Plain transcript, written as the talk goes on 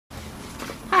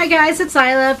Hi guys, it's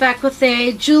Isla back with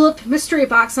a Julep Mystery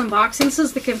Box unboxing. This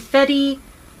is the Confetti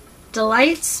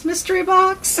Delights Mystery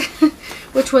Box,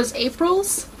 which was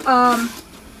April's. Now,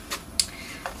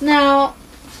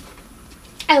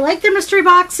 I like their mystery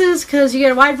boxes because you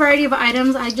get a wide variety of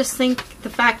items. I just think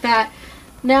the fact that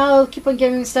now I keep on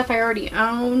giving me stuff I already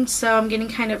own, so I'm getting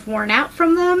kind of worn out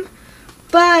from them.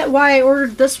 But why I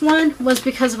ordered this one was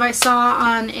because I saw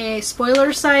on a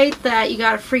spoiler site that you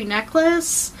got a free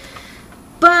necklace.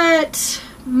 But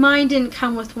mine didn't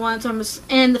come with one, so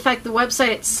and the fact the website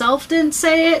itself didn't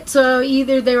say it, so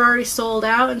either they were already sold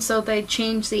out and so they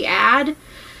changed the ad,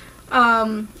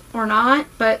 or not,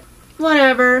 but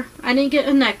whatever. I didn't get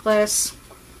a necklace.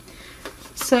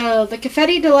 So the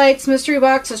Confetti Delights Mystery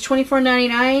Box is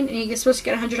 $24.99, and you're supposed to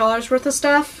get $100 worth of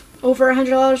stuff, over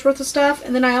 $100 worth of stuff,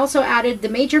 and then I also added the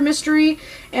Major Mystery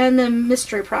and the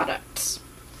Mystery Products.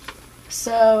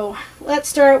 So let's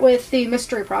start with the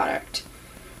Mystery Product.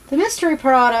 The mystery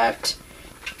product,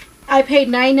 I paid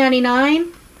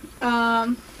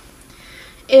 $9.99.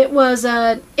 It was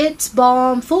a It's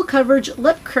Balm full coverage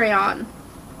lip crayon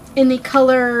in the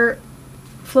color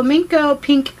Flamingo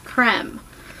Pink Creme.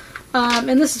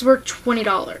 And this is worth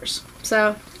 $20.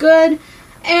 So good.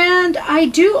 And I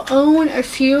do own a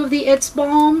few of the It's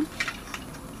Balm.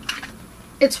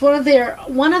 It's one of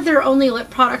their only lip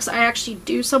products I actually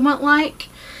do somewhat like.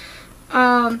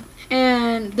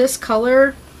 And this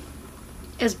color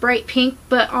is bright pink,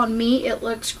 but on me it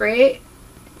looks great.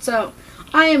 So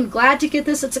I am glad to get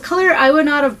this. It's a color I would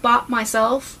not have bought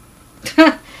myself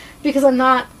because I'm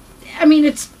not, I mean,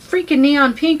 it's freaking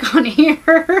neon pink on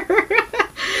here.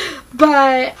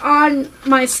 But on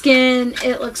my skin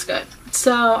it looks good.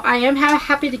 So I am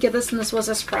happy to get this, and this was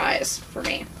a surprise for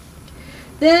me.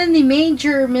 Then the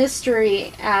Major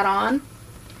Mystery add-on,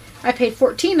 I paid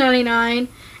 $14.99,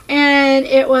 and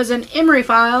it was an Emory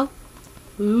file.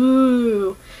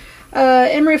 Ooh.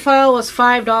 Emory file was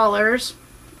 $5.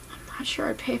 I'm not sure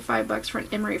I'd pay $5 for an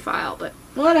Emory file, but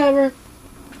whatever.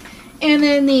 And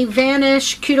then the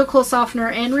Vanish Cuticle Softener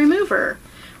and Remover,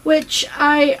 which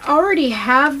I already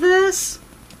have this,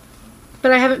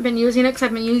 but I haven't been using it because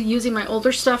I've been using my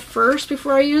older stuff first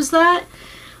before I use that.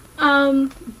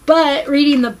 But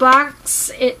reading the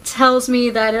box, it tells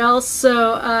me that it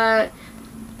also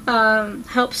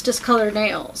helps discolor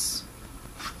nails.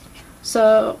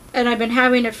 So, and I've been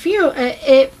having a few,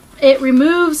 it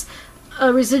removes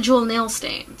residual nail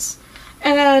stains.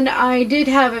 And I did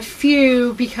have a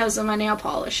few because of my nail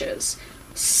polishes.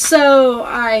 So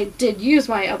I did use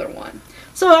my other one.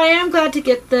 So I am glad to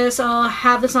get this. I'll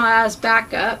have this on as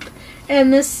backup.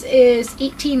 And this is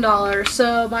 $18.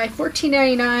 So my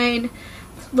 $14.99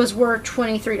 was worth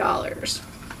 $23.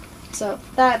 So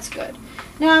that's good.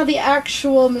 Now the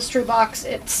actual mystery box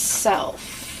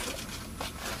itself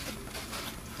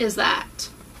is that.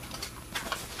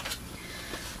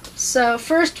 So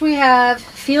first we have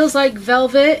Feels Like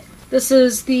Velvet. This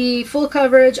is the full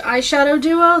coverage eyeshadow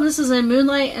duo. This is in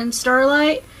Moonlight and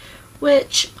Starlight,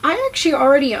 which I actually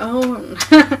already own.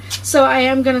 So I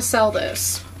am going to sell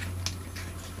this.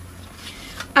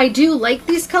 I do like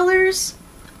these colors.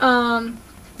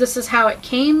 This is how it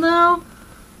came though.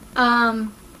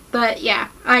 But yeah,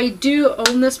 I do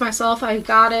own this myself. I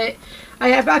got it.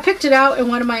 I picked it out in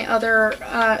one of my other,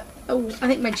 I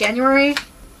think my January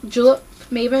Julep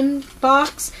Maven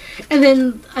box. And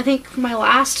then I think my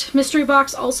last mystery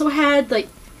box also had like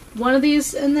one of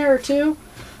these in there or two.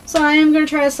 So I am going to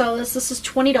try to sell this. This is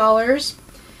 $20.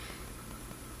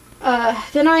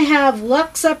 Then I have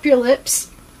Luxe Up Your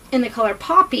Lips in the color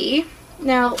Poppy.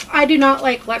 Now, I do not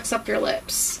like Luxe Up Your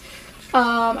Lips.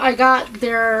 I got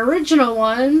their original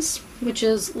ones, which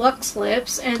is Luxe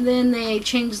Lips, and then they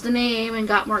changed the name and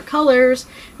got more colors,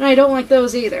 and I don't like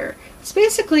those either. It's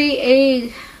basically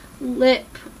a lip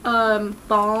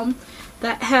balm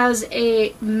that has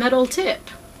a metal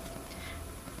tip.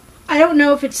 I don't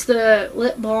know if it's the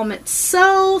lip balm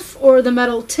itself or the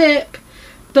metal tip,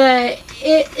 but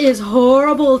it is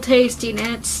horrible tasting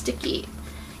and it's sticky.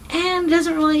 And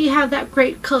doesn't really have that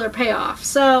great color payoff.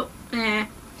 So,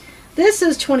 This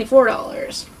is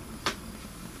 $24.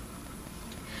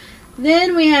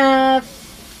 Then we have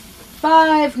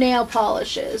 5 nail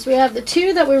polishes. We have the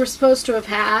 2 that we were supposed to have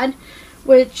had,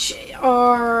 which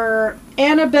are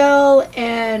Annabelle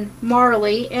and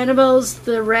Marley. Annabelle's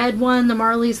the red one, the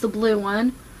Marley's the blue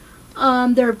one.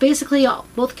 They're basically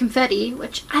both confetti,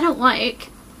 which I don't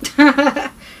like.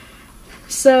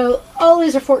 So all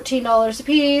these are $14 a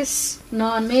piece,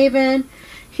 non-Maven.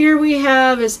 Here we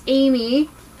have is Amy.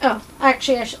 Oh,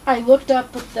 actually I looked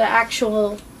up what the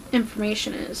actual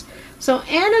information is. So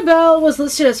Annabelle was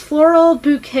listed as Floral,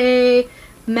 Bouquet,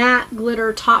 matte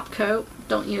glitter top coat.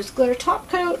 Don't use glitter top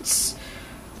coats.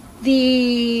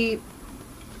 The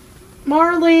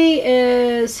Marley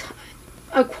is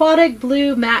Aquatic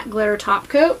blue matte glitter top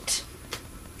coat.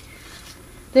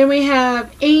 Then we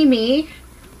have Amy,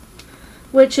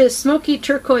 which is Smoky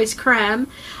Turquoise Creme.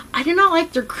 I do not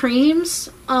like their creams.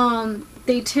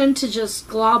 They tend to just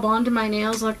glob onto my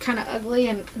nails, look kind of ugly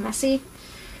and messy.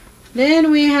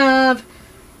 Then we have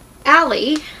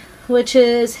Alley, which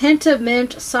is Hint of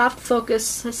Mint Soft Focus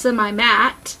Semi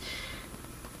Matte.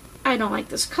 I don't like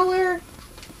this color.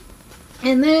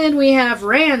 And then we have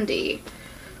RANDI,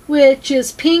 which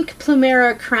is Pink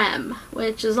Plumeria Creme,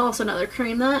 which is also another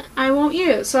cream that I won't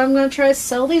use. So I'm going to try to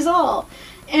sell these all.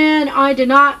 And I did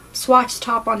not swatch the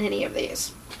top on any of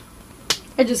these.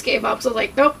 I just gave up. So I was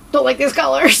like, nope, don't like these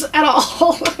colors at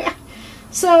all.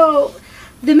 So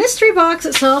the mystery box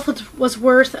itself was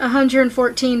worth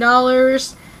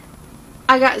 $114.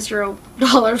 I got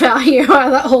 $0 value out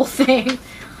of that whole thing.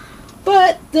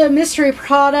 But the mystery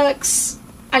products,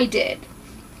 I did.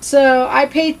 So I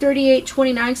paid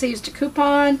 $38.29 because I used a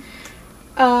coupon.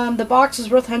 The box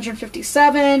was worth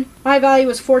 $157. My value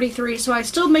was $43, so I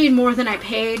still made more than I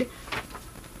paid,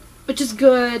 which is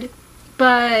good.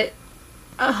 But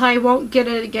I won't get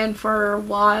it again for a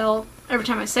while. Every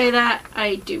time I say that,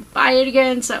 I do buy it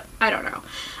again, so I don't know.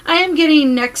 I am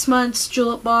getting next month's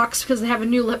Julep box because they have a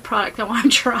new lip product I want to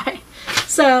try.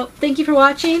 So, thank you for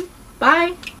watching.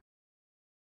 Bye!